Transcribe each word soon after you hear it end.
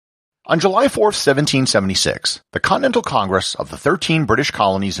On July 4, 1776, the Continental Congress of the 13 British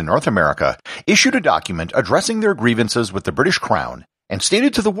colonies in North America issued a document addressing their grievances with the British Crown and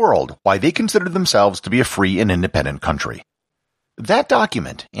stated to the world why they considered themselves to be a free and independent country. That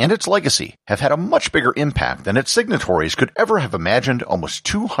document and its legacy have had a much bigger impact than its signatories could ever have imagined almost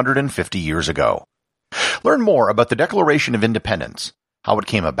 250 years ago. Learn more about the Declaration of Independence, how it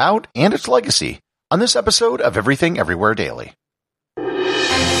came about, and its legacy on this episode of Everything Everywhere Daily.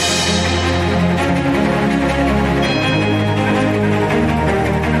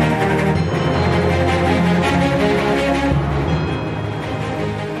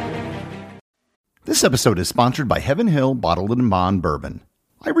 This episode is sponsored by Heaven Hill Bottled & Bond Bourbon.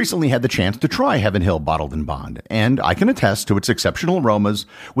 I recently had the chance to try Heaven Hill Bottled & Bond, and I can attest to its exceptional aromas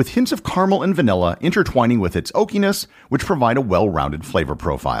with hints of caramel and vanilla intertwining with its oakiness, which provide a well-rounded flavor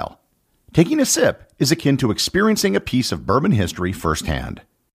profile. Taking a sip is akin to experiencing a piece of bourbon history firsthand.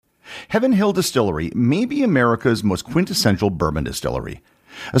 Heaven Hill Distillery may be America's most quintessential bourbon distillery.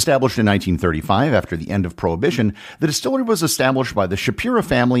 Established in 1935 after the end of Prohibition, the distillery was established by the Shapira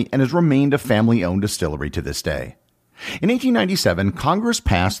family and has remained a family-owned distillery to this day. In 1897, Congress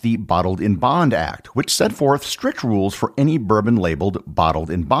passed the Bottled in Bond Act, which set forth strict rules for any bourbon labeled Bottled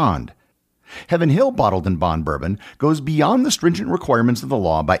in Bond. Heaven Hill Bottled in Bond Bourbon goes beyond the stringent requirements of the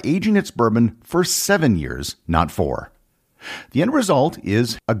law by aging its bourbon for 7 years, not 4. The end result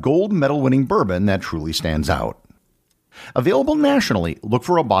is a gold medal-winning bourbon that truly stands out. Available nationally, look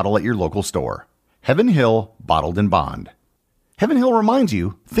for a bottle at your local store. Heaven Hill Bottled in Bond. Heaven Hill reminds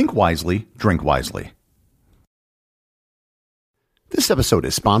you, think wisely, drink wisely. This episode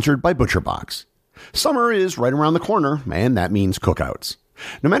is sponsored by ButcherBox. Summer is right around the corner, and that means cookouts.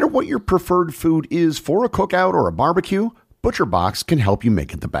 No matter what your preferred food is for a cookout or a barbecue, ButcherBox can help you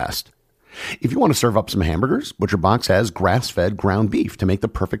make it the best. If you want to serve up some hamburgers, ButcherBox has grass-fed ground beef to make the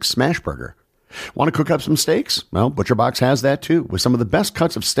perfect smash burger. Want to cook up some steaks? Well, ButcherBox has that too, with some of the best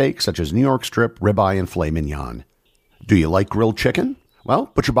cuts of steak such as New York strip, ribeye, and filet mignon. Do you like grilled chicken?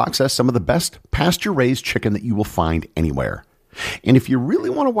 Well, ButcherBox has some of the best pasture-raised chicken that you will find anywhere. And if you really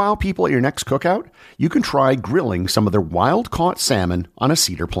want to wow people at your next cookout, you can try grilling some of their wild-caught salmon on a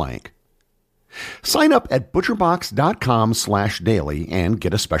cedar plank. Sign up at butcherbox.com/daily and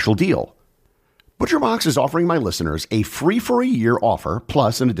get a special deal. ButcherBox is offering my listeners a free-for-a-year offer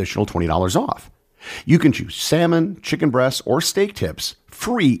plus an additional $20 off. You can choose salmon, chicken breasts, or steak tips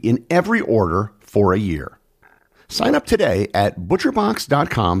free in every order for a year. Sign up today at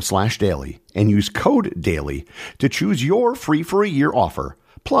butcherbox.com/daily and use code DAILY to choose your free-for-a-year offer,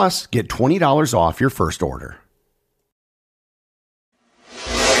 plus get $20 off your first order.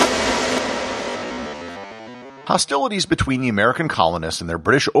 Hostilities between the American colonists and their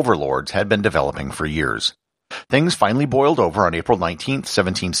British overlords had been developing for years. Things finally boiled over on April 19,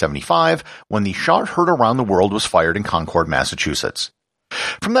 1775, when the shot heard around the world was fired in Concord, Massachusetts.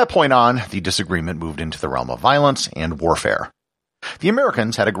 From that point on, the disagreement moved into the realm of violence and warfare. The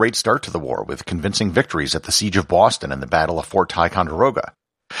Americans had a great start to the war, with convincing victories at the Siege of Boston and the Battle of Fort Ticonderoga.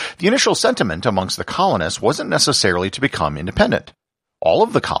 The initial sentiment amongst the colonists wasn't necessarily to become independent. All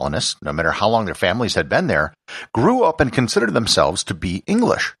of the colonists, no matter how long their families had been there, grew up and considered themselves to be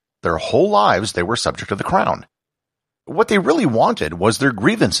English. Their whole lives they were subject to the crown. What they really wanted was their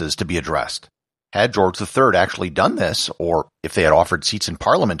grievances to be addressed. Had George III actually done this, or if they had offered seats in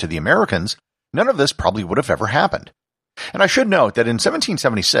Parliament to the Americans, none of this probably would have ever happened. And I should note that in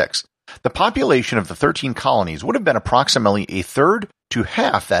 1776, the population of the 13 colonies would have been approximately a third to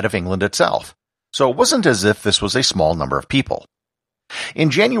half that of England itself, so it wasn't as if this was a small number of people. In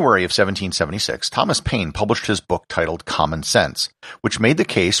January of 1776, Thomas Paine published his book titled Common Sense, which made the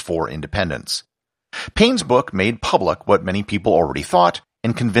case for independence. Paine's book made public what many people already thought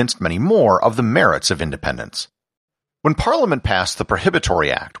and convinced many more of the merits of independence. When Parliament passed the Prohibitory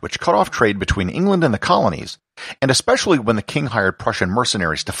Act, which cut off trade between England and the colonies, and especially when the king hired Prussian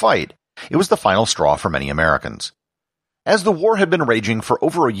mercenaries to fight, it was the final straw for many Americans. As the war had been raging for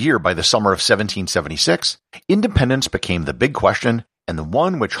over a year by the summer of 1776, independence became the big question and the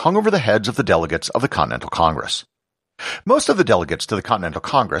one which hung over the heads of the delegates of the Continental Congress. Most of the delegates to the Continental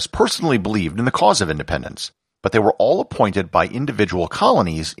Congress personally believed in the cause of independence, but they were all appointed by individual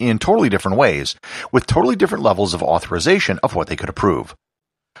colonies in totally different ways, with totally different levels of authorization of what they could approve.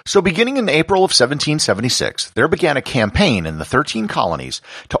 So beginning in April of 1776, there began a campaign in the 13 colonies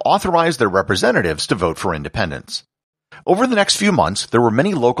to authorize their representatives to vote for independence. Over the next few months, there were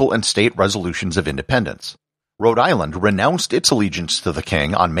many local and state resolutions of independence. Rhode Island renounced its allegiance to the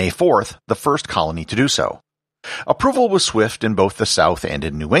king on May 4th, the first colony to do so. Approval was swift in both the South and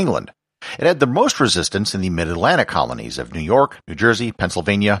in New England. It had the most resistance in the mid-Atlantic colonies of New York, New Jersey,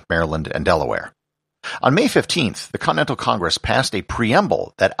 Pennsylvania, Maryland, and Delaware. On May 15th, the Continental Congress passed a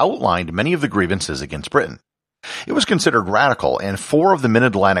preamble that outlined many of the grievances against Britain. It was considered radical, and 4 of the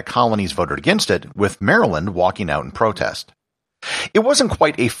mid-Atlantic colonies voted against it, with Maryland walking out in protest. It wasn't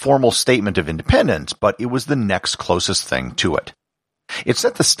quite a formal statement of independence, but it was the next closest thing to it. It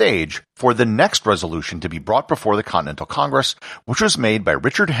set the stage for the next resolution to be brought before the Continental Congress, which was made by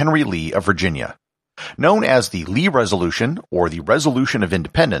Richard Henry Lee of Virginia. Known as the Lee Resolution, or the Resolution of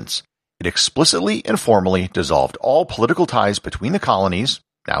Independence, it explicitly and formally dissolved all political ties between the colonies,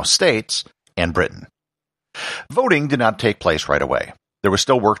 now states, and Britain. Voting did not take place right away. There was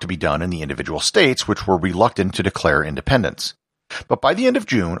still work to be done in the individual states, which were reluctant to declare independence. But by the end of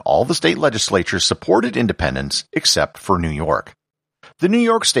June, all the state legislatures supported independence except for New York. The New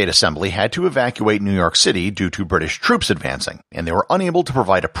York State Assembly had to evacuate New York City due to British troops advancing, and they were unable to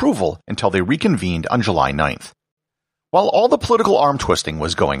provide approval until they reconvened on July 9th. While all the political arm-twisting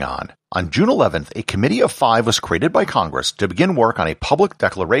was going on June 11th, a committee of 5 was created by Congress to begin work on a public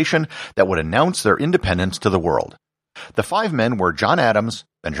declaration that would announce their independence to the world. The 5 men were John Adams,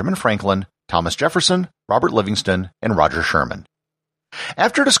 Benjamin Franklin, Thomas Jefferson, Robert Livingston, and Roger Sherman.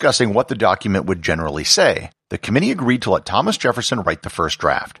 After discussing what the document would generally say, the committee agreed to let Thomas Jefferson write the first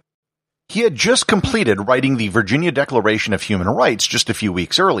draft. He had just completed writing the Virginia Declaration of Human Rights just a few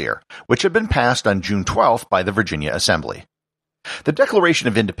weeks earlier, which had been passed on June 12th by the Virginia Assembly. The Declaration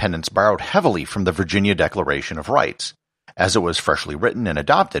of Independence borrowed heavily from the Virginia Declaration of Rights. As it was freshly written and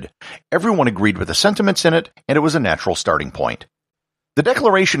adopted, everyone agreed with the sentiments in it, and it was a natural starting point. The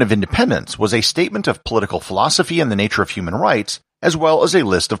Declaration of Independence was a statement of political philosophy and the nature of human rights, as well as a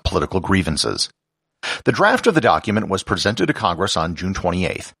list of political grievances. The draft of the document was presented to Congress on June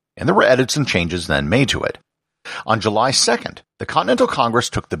 28th, and there were edits and changes then made to it. On July 2nd, the Continental Congress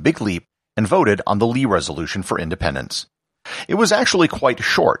took the big leap and voted on the Lee Resolution for Independence. It was actually quite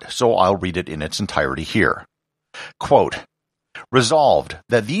short, so I'll read it in its entirety here. Quote, "Resolved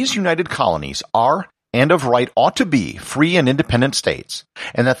that these united colonies are and of right ought to be free and independent states,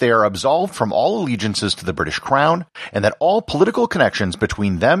 and that they are absolved from all allegiances to the British Crown, and that all political connections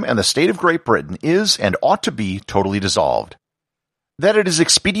between them and the state of Great Britain is and ought to be totally dissolved. That it is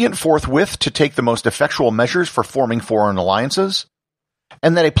expedient forthwith to take the most effectual measures for forming foreign alliances,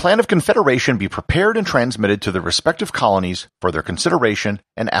 and that a plan of confederation be prepared and transmitted to the respective colonies for their consideration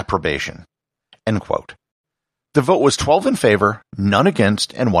and approbation." End quote. The vote was 12 in favor, none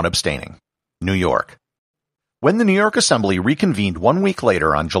against, and 1 abstaining. New York. When the New York Assembly reconvened 1 week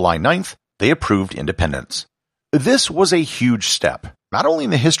later on July 9th, they approved independence. This was a huge step, not only in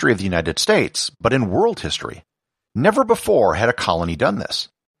the history of the United States, but in world history. Never before had a colony done this.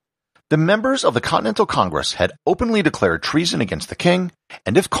 The members of the Continental Congress had openly declared treason against the king,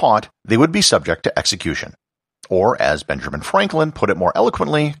 and if caught, they would be subject to execution. Or, as Benjamin Franklin put it more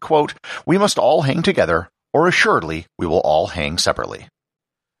eloquently, quote, "We must all hang together, or assuredly we will all hang separately."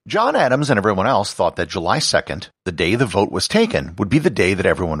 John Adams and everyone else thought that July 2nd, the day the vote was taken, would be the day that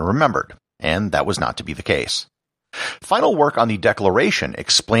everyone remembered, and that was not to be the case. Final work on the Declaration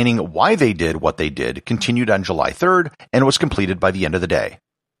explaining why they did what they did continued on July 3rd and was completed by the end of the day.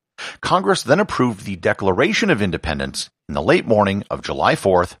 Congress then approved the Declaration of Independence in the late morning of July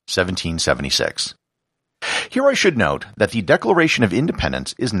 4th, 1776. Here I should note that the Declaration of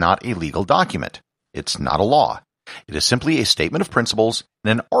Independence is not a legal document. It's not a law. It is simply a statement of principles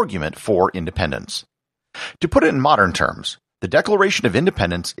and an argument for independence. To put it in modern terms, the Declaration of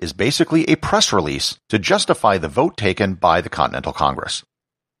Independence is basically a press release to justify the vote taken by the Continental Congress.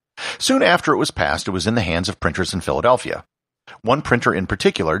 Soon after it was passed, it was in the hands of printers in Philadelphia. One printer in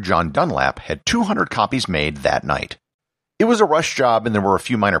particular, John Dunlap, had 200 copies made that night. It was a rush job and there were a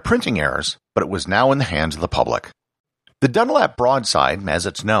few minor printing errors, but it was now in the hands of the public. The Dunlap broadside, as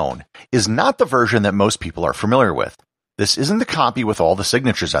it's known, is not the version that most people are familiar with. This isn't the copy with all the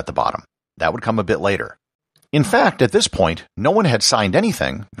signatures at the bottom. That would come a bit later. In fact, at this point, no one had signed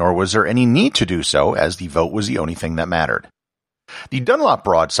anything, nor was there any need to do so, as the vote was the only thing that mattered. The Dunlap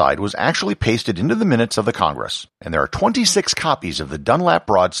broadside was actually pasted into the minutes of the Congress, and there are 26 copies of the Dunlap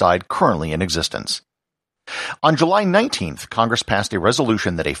broadside currently in existence. On July 19th, Congress passed a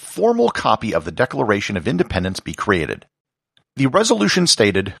resolution that a formal copy of the Declaration of Independence be created. The resolution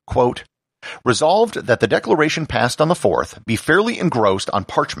stated, quote, "Resolved that the Declaration passed on the 4th be fairly engrossed on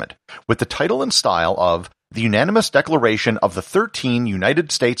parchment, with the title and style of the Unanimous Declaration of the 13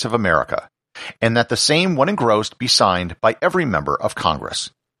 United States of America, and that the same when engrossed be signed by every member of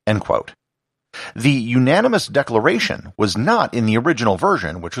Congress." End quote. The Unanimous Declaration was not in the original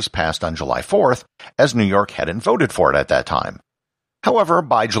version, which was passed on July 4th, as New York hadn't voted for it at that time. However,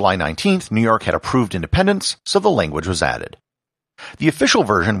 by July 19th, New York had approved independence, so the language was added. The official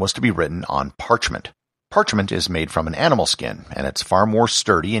version was to be written on parchment. Parchment is made from an animal skin, and it's far more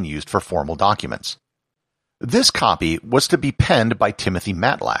sturdy and used for formal documents. This copy was to be penned by Timothy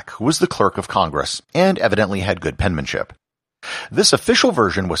Matlack, who was the clerk of Congress, and evidently had good penmanship. This official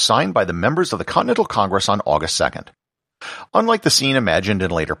version was signed by the members of the Continental Congress on August 2nd. Unlike the scene imagined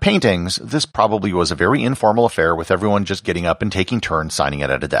in later paintings, this probably was a very informal affair with everyone just getting up and taking turns signing it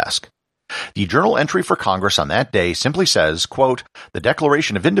at a desk. The journal entry for Congress on that day simply says, quote, "The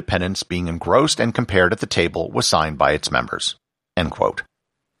Declaration of Independence being engrossed and compared at the table was signed by its members." End quote.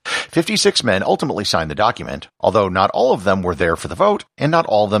 56 men ultimately signed the document, although not all of them were there for the vote, and not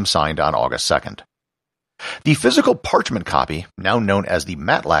all of them signed on August 2nd. The physical parchment copy, now known as the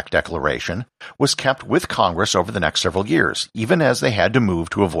Matlack Declaration, was kept with Congress over the next several years, even as they had to move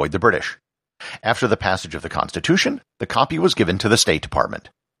to avoid the British. After the passage of the Constitution, the copy was given to the State Department.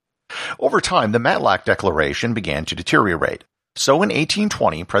 Over time, the Matlack Declaration began to deteriorate. So in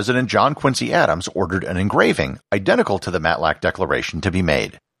 1820, President John Quincy Adams ordered an engraving identical to the Matlack Declaration to be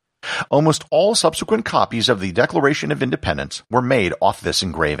made. Almost all subsequent copies of the Declaration of Independence were made off this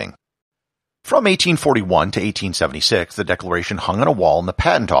engraving. From 1841 to 1876, the Declaration hung on a wall in the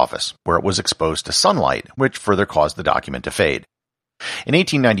Patent Office, where it was exposed to sunlight, which further caused the document to fade. In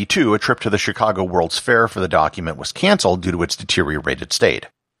 1892, a trip to the Chicago World's Fair for the document was canceled due to its deteriorated state.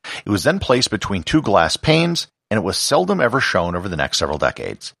 It was then placed between two glass panes, and it was seldom ever shown over the next several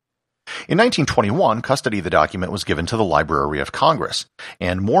decades. In 1921, custody of the document was given to the Library of Congress,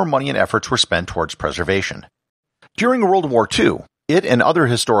 and more money and efforts were spent towards preservation. During World War II, it and other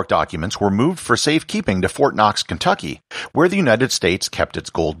historic documents were moved for safekeeping to Fort Knox, Kentucky, where the United States kept its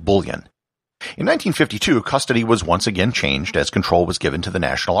gold bullion. In 1952, custody was once again changed as control was given to the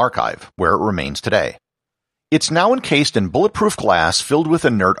National Archive, where it remains today. It's now encased in bulletproof glass filled with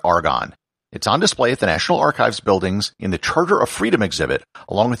inert argon. It's on display at the National Archives buildings in the Charter of Freedom exhibit,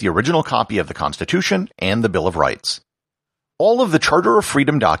 along with the original copy of the Constitution and the Bill of Rights. All of the Charter of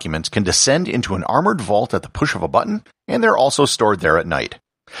Freedom documents can descend into an armored vault at the push of a button, and they're also stored there at night,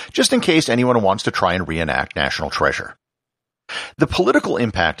 just in case anyone wants to try and reenact National Treasure. The political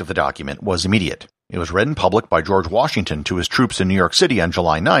impact of the document was immediate. It was read in public by George Washington to his troops in New York City on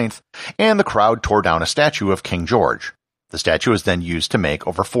July 9th, and the crowd tore down a statue of King George. The statue was then used to make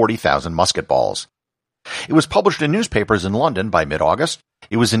over 40,000 musket balls. It was published in newspapers in London by mid-August.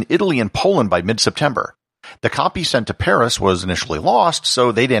 It was in Italy and Poland by mid-September. The copy sent to Paris was initially lost,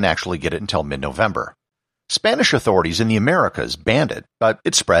 so they didn't actually get it until mid-November. Spanish authorities in the Americas banned it, but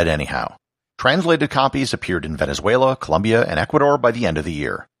it spread anyhow. Translated copies appeared in Venezuela, Colombia, and Ecuador by the end of the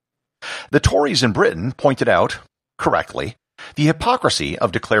year. The Tories in Britain pointed out, correctly, the hypocrisy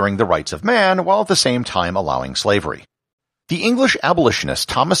of declaring the rights of man while at the same time allowing slavery. The English abolitionist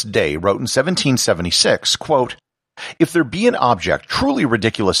Thomas Day wrote in 1776, quote, "If there be an object truly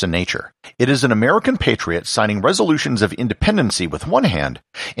ridiculous in nature, it is an American patriot signing resolutions of independency with one hand,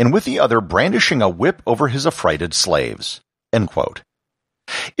 and with the other brandishing a whip over his affrighted slaves." End quote.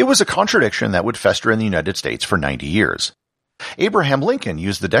 It was a contradiction that would fester in the United States for 90 years. Abraham Lincoln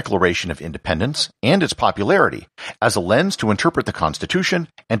used the Declaration of Independence and its popularity as a lens to interpret the Constitution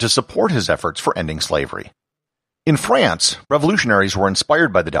and to support his efforts for ending slavery. In France, revolutionaries were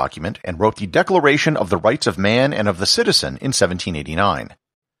inspired by the document and wrote the Declaration of the Rights of Man and of the Citizen in 1789.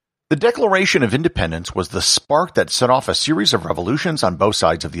 The Declaration of Independence was the spark that set off a series of revolutions on both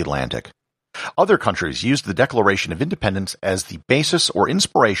sides of the Atlantic. Other countries used the Declaration of Independence as the basis or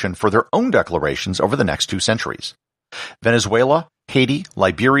inspiration for their own declarations over the next 2 centuries. Venezuela, Haiti,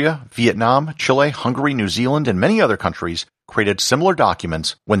 Liberia, Vietnam, Chile, Hungary, New Zealand, and many other countries created similar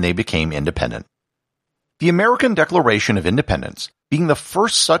documents when they became independent. The American Declaration of Independence, being the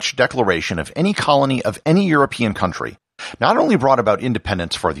first such declaration of any colony of any European country, not only brought about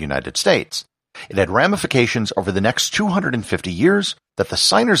independence for the United States, it had ramifications over the next 250 years that the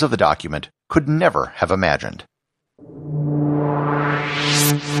signers of the document could never have imagined.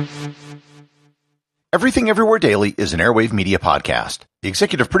 Everything Everywhere Daily is an Airwave Media podcast. The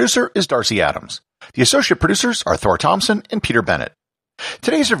executive producer is Darcy Adams. The associate producers are Thor Thompson and Peter Bennett.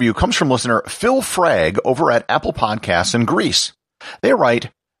 Today's review comes from listener Phil Frag over at Apple Podcasts in Greece. They write,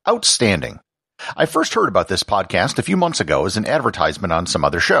 "Outstanding. I first heard about this podcast a few months ago as an advertisement on some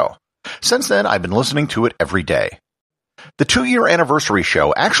other show. Since then, I've been listening to it every day. The 2-year anniversary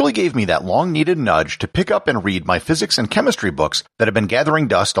show actually gave me that long-needed nudge to pick up and read my physics and chemistry books that have been gathering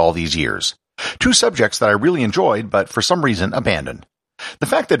dust all these years. 2 subjects that I really enjoyed, but for some reason abandoned. The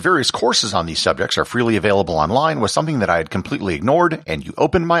fact that various courses on these subjects are freely available online was something that I had completely ignored, and you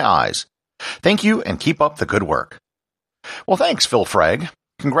opened my eyes. Thank you, and keep up the good work." Well, thanks, Phil Frag.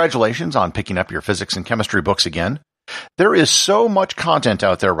 Congratulations on picking up your physics and chemistry books again. There is so much content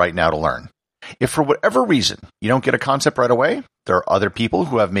out there right now to learn. If for whatever reason you don't get a concept right away, there are other people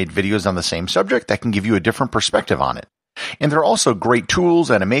who have made videos on the same subject that can give you a different perspective on it. And there are also great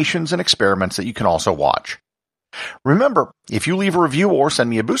tools, animations, and experiments that you can also watch. Remember, if you leave a review or send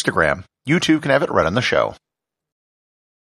me a Boostagram, you too can have it read on the show.